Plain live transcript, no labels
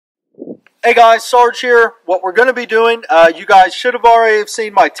Hey guys, Sarge here. What we're going to be doing, you guys should have already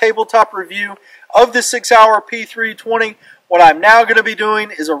seen my tabletop review of the Sig Sauer P320. What I'm now going to be doing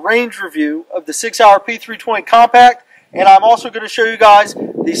is a range review of the Sig Sauer P320 Compact, and I'm also going to show you guys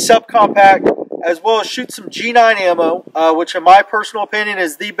the Subcompact, as well as shoot some G9 ammo, which in my personal opinion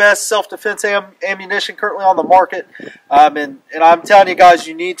is the best self-defense ammunition currently on the market, and I'm telling you guys,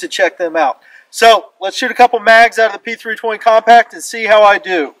 you need to check them out. So, let's shoot a couple mags out of the P320 Compact and see how I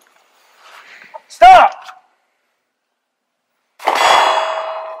do. Stop!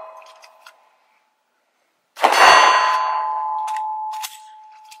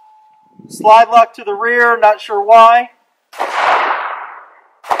 Slide lock to the rear, not sure why.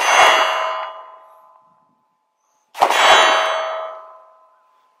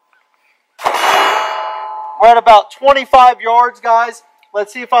 We're at about 25 yards, guys.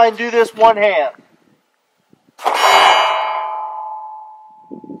 Let's see if I can do this one hand.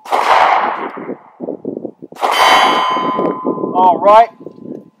 All right.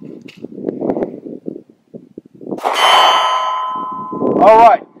 All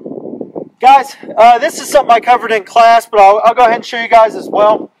right. Guys, this is something I covered in class, but I'll go ahead and show you guys as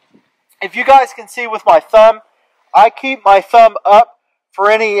well. If you guys can see with my thumb, I keep my thumb up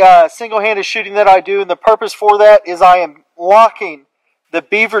for any single-handed shooting that I do, and the purpose for that is I am locking the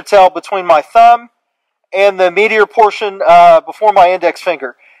beaver tail between my thumb and the medial portion before my index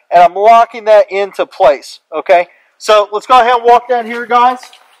finger. And I'm locking that into place, okay? So let's go ahead and walk down here, guys.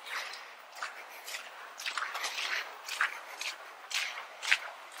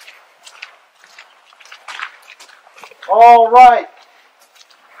 All right.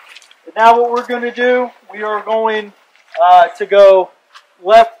 And now what we're going to do, we are going to go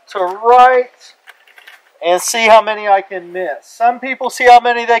left to right and see how many I can miss. Some people see how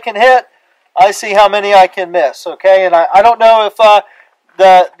many they can hit. I see how many I can miss, okay? And I don't know if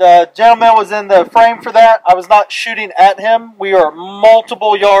the gentleman was in the frame for that. I was not shooting at him. We are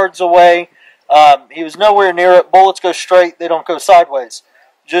multiple yards away. He was nowhere near it. Bullets go straight. They don't go sideways.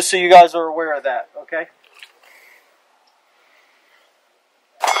 Just so you guys are aware of that, okay?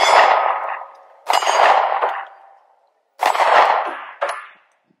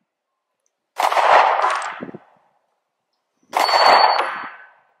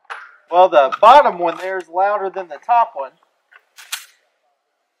 Well, the bottom one there is louder than the top one.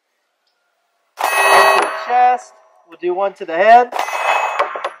 One to the chest. We'll do one to the head.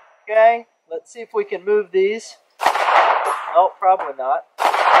 Okay, let's see if we can move these. Oh, probably not.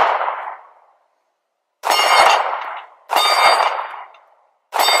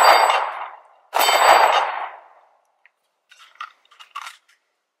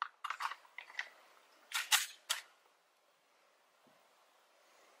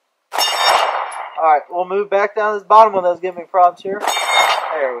 Alright, we'll move back down this bottom one that was giving me problems here.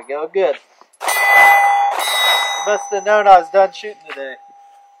 There we go, good. I must have known I was done shooting today.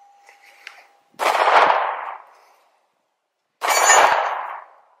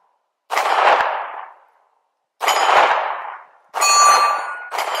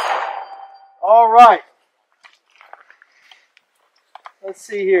 Alright. Let's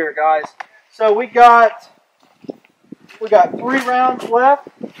see here, guys. So we got 3 rounds left.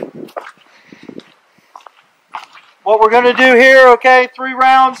 What we're going to do here, okay, 3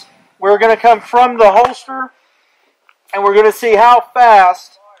 rounds, we're going to come from the holster, and we're going to see how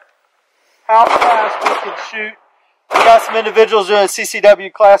fast we can shoot. We got some individuals doing a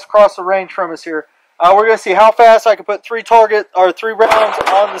CCW class across the range from us here. We're going to see how fast I can put 3 rounds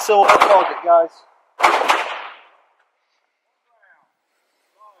on the silhouette target, guys.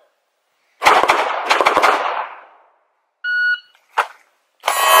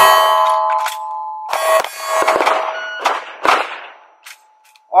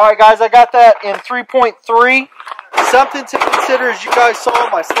 Alright guys, I got that in 3.3. Something to consider, as you guys saw,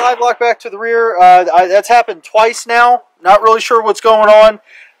 my slide lock back to the rear. That's happened twice now. Not really sure what's going on.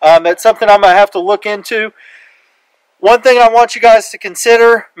 It's something I'm going to have to look into. One thing I want you guys to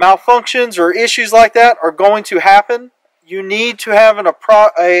consider, malfunctions or issues like that are going to happen. You need to have an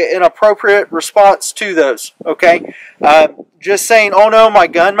appropriate response to those, okay? Just saying, oh no, my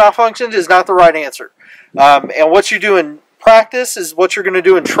gun malfunctioned is not the right answer. And what you do in practice is what you're going to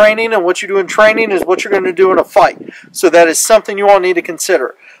do in training, and what you do in training is what you're going to do in a fight. So that is something you all need to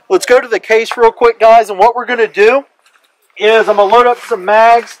consider. Let's go to the case real quick, guys, and what we're going to do is I'm going to load up some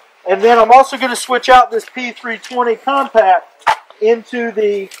mags, and then I'm also going to switch out this P320 Compact into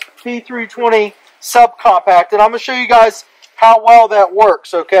the P320 Subcompact, and I'm going to show you guys how well that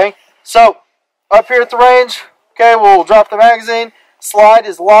works, okay? So, up here at the range, okay, we'll drop the magazine. Slide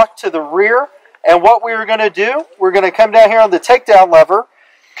is locked to the rear. And what we're going to do, we're going to come down here on the takedown lever,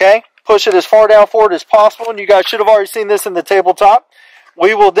 okay? push it as far down forward as possible, and you guys should have already seen this in the tabletop.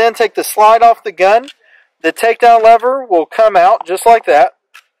 We will then take the slide off the gun. The takedown lever will come out just like that.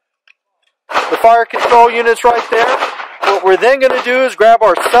 The fire control unit's right there. What we're then going to do is grab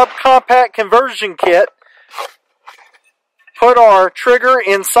our subcompact conversion kit, put our trigger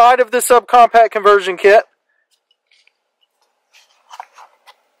inside of the subcompact conversion kit,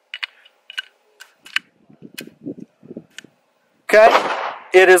 okay,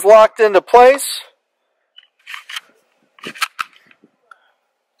 it is locked into place.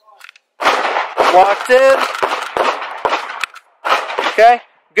 Locked in. Okay,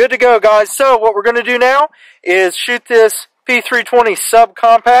 good to go, guys. So what we're going to do now is shoot this P320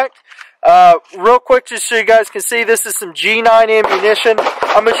 Subcompact. Real quick, just so you guys can see, this is some G9 ammunition.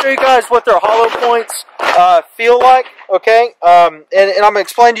 I'm going to show you guys what their hollow points feel like, okay? And I'm going to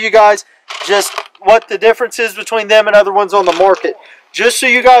explain to you guys just what the difference is between them and other ones on the market. Just so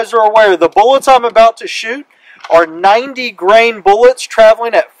you guys are aware, the bullets I'm about to shoot are 90 grain bullets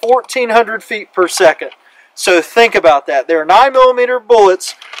traveling at 1,400 feet per second. So think about that. They're 9mm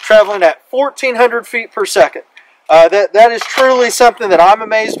bullets traveling at 1,400 feet per second. That is truly something that I'm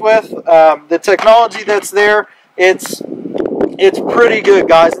amazed with. The technology that's there, it's pretty good,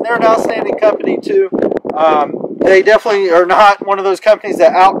 guys. And they're an outstanding company too. They definitely are not one of those companies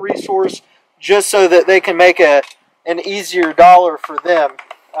that out-resource just so that they can make an easier dollar for them.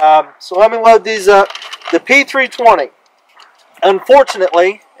 So let me load these up. The P320,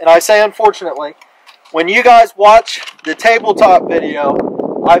 unfortunately, and I say unfortunately, when you guys watch the tabletop video,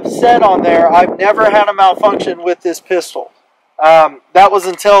 I've said on there I've never had a malfunction with this pistol. That was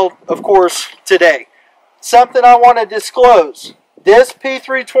until, of course, today. Something I want to disclose. This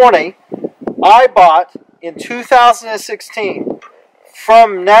P320 I bought in 2016.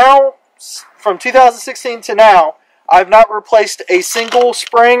 From 2016 to now, I've not replaced a single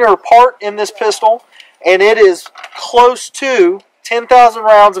spring or part in this pistol, and it is close to 10,000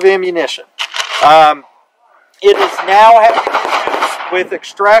 rounds of ammunition. It is now having issues with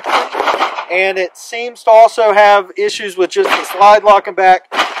extraction, and it seems to also have issues with just the slide locking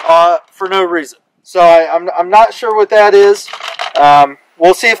back for no reason. So I'm not sure what that is.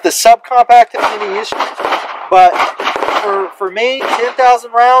 We'll see if the subcompact has any issues, but for me,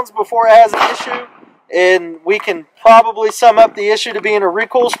 10,000 rounds before it has an issue, and we can probably sum up the issue to being a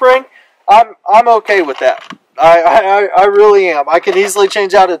recoil spring, I'm okay with that. I really am. I can easily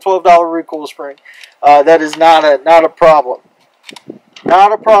change out a $12 recoil spring. That is not a problem.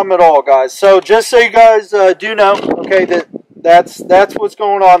 Not a problem at all, guys. So just so you guys do know, okay, that's what's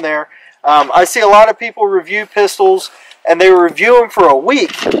going on there. I see a lot of people review pistols, and they review them for a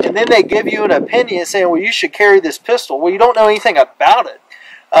week, and then they give you an opinion saying, well, you should carry this pistol. Well, you don't know anything about it.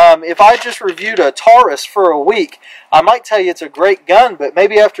 If I just reviewed a Taurus for a week, I might tell you it's a great gun, but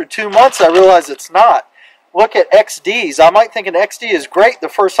maybe after 2 months I realize it's not. Look at XDs. I might think an XD is great the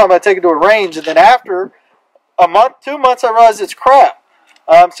first time I take it to a range, and then after a month, 2 months, I realize it's crap.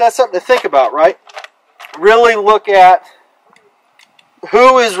 So that's something to think about, right? Really look at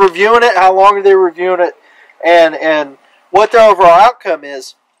who is reviewing it, how long are they reviewing it, and what their overall outcome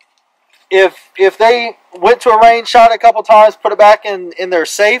is. If they went to a range, shot it a couple times, put it back in their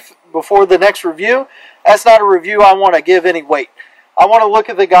safe before the next review, that's not a review I want to give any weight. I want to look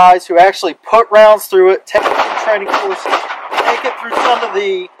at the guys who actually put rounds through it, take it through training courses, take it through some of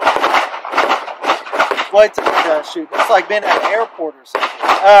the flights shoot. It's like being at an airport or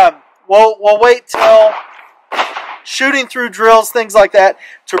something. We'll wait till shooting through drills, things like that,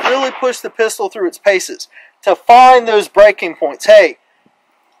 to really push the pistol through its paces, to find those breaking points. Hey,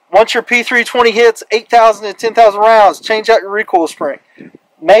 once your P320 hits 8,000 to 10,000 rounds, change out your recoil spring.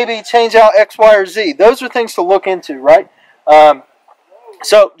 Maybe change out X, Y, or Z. Those are things to look into, right?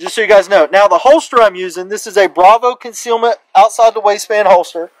 So, just so you guys know. Now, the holster I'm using, this is a Bravo concealment outside the waistband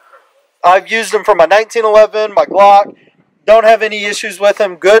holster. I've used them for my 1911, my Glock. Don't have any issues with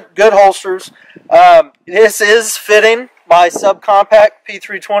them. Good holsters. This is fitting my subcompact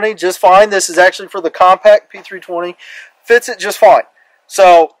P320 just fine. This is actually for the compact P320. Fits it just fine.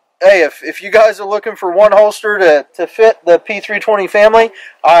 So, hey, if you guys are looking for one holster to fit the P320 family,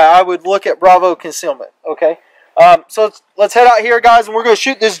 I would look at Bravo concealment, okay? So let's head out here, guys, and we're going to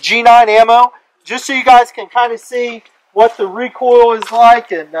shoot this G9 ammo just so you guys can kind of see what the recoil is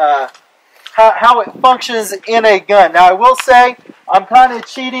like and how it functions in a gun. Now, I will say I'm kind of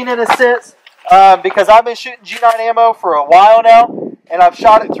cheating in a sense because I've been shooting G9 ammo for a while now, and I've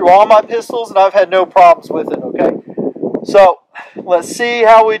shot it through all my pistols, and I've had no problems with it, okay? So let's see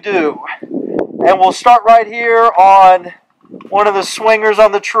how we do. And we'll start right here on one of the swingers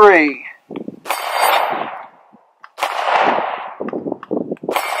on the tree.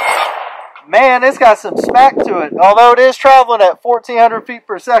 Man, it's got some smack to it, although it is traveling at 1,400 feet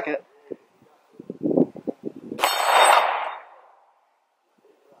per second.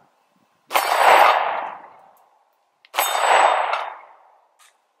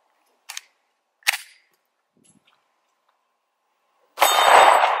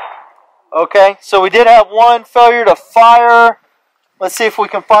 Okay, so we did have one failure to fire. Let's see if we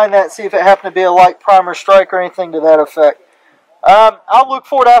can find that, see if it happened to be a light primer strike or anything to that effect. I'll look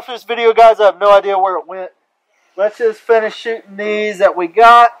for it after this video, guys. I have no idea where it went. Let's just finish shooting these that we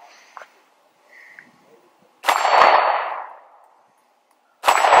got.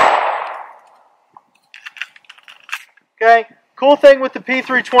 Okay, cool thing with the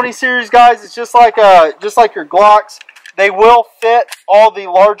P320 series, guys, is just like your Glocks. They will fit all the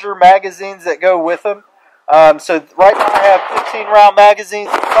larger magazines that go with them. So right now I have 15-round magazines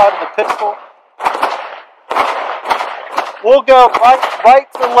inside of the pistol. We'll go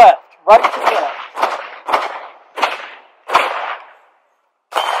right to left, right to left.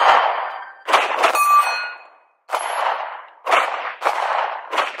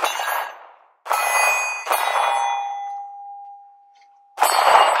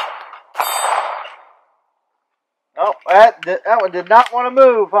 Oh, that one did not want to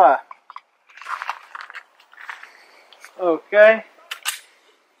move, huh? Okay.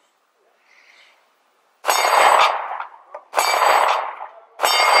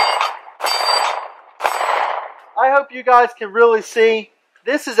 I hope you guys can really see.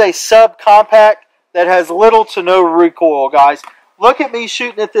 This is a subcompact that has little to no recoil, guys. Look at me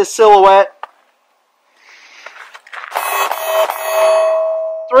shooting at this silhouette.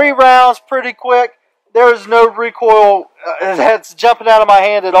 3 rounds, pretty quick. There's no recoil that's jumping out of my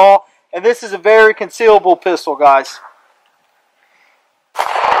hand at all. And this is a very concealable pistol, guys.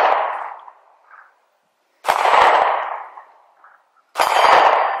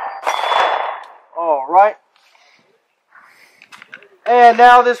 All right. And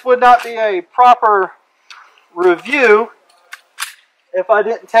now this would not be a proper review if I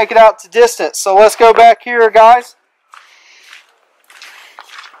didn't take it out to distance. So let's go back here, guys.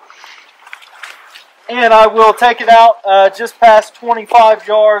 And I will take it out just past 25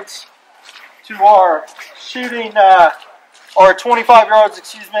 yards to our shooting, or 25 yards,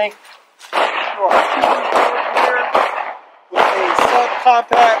 excuse me, to our shooting here with a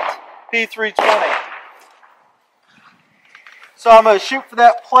subcompact P320. So I'm going to shoot for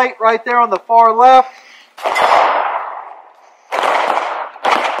that plate right there on the far left.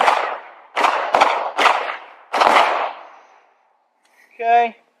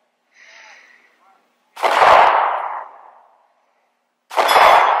 Okay.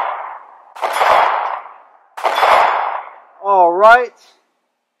 All right.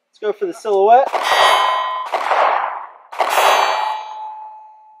 Let's go for the silhouette.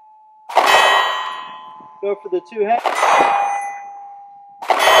 Go for the 2 hands.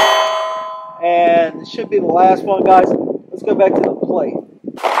 And it should be the last one, guys. Let's go back to the plate.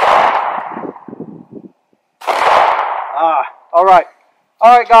 All right.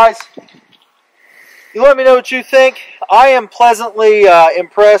 All right, guys. You let me know what you think. I am pleasantly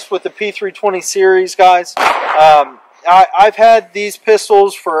impressed with the P320 series, guys. I've had these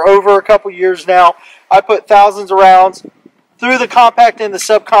pistols for over a couple years now. I put thousands of rounds through the compact and the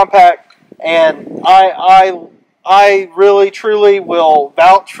subcompact, and I really, truly will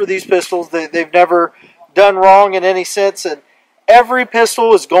vouch for these pistols. They've never done wrong in any sense, and every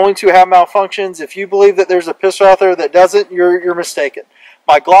pistol is going to have malfunctions. If you believe that there's a pistol out there that doesn't, you're mistaken.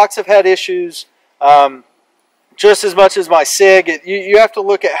 My Glocks have had issues just as much as my Sig. You have to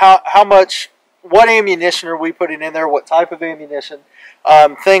look at what ammunition are we putting in there, what type of ammunition,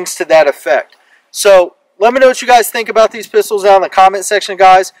 things to that effect. So let me know what you guys think about these pistols down in the comment section,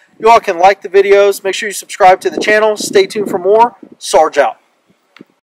 guys. You all can like the videos. Make sure you subscribe to the channel. Stay tuned for more. Sarge out.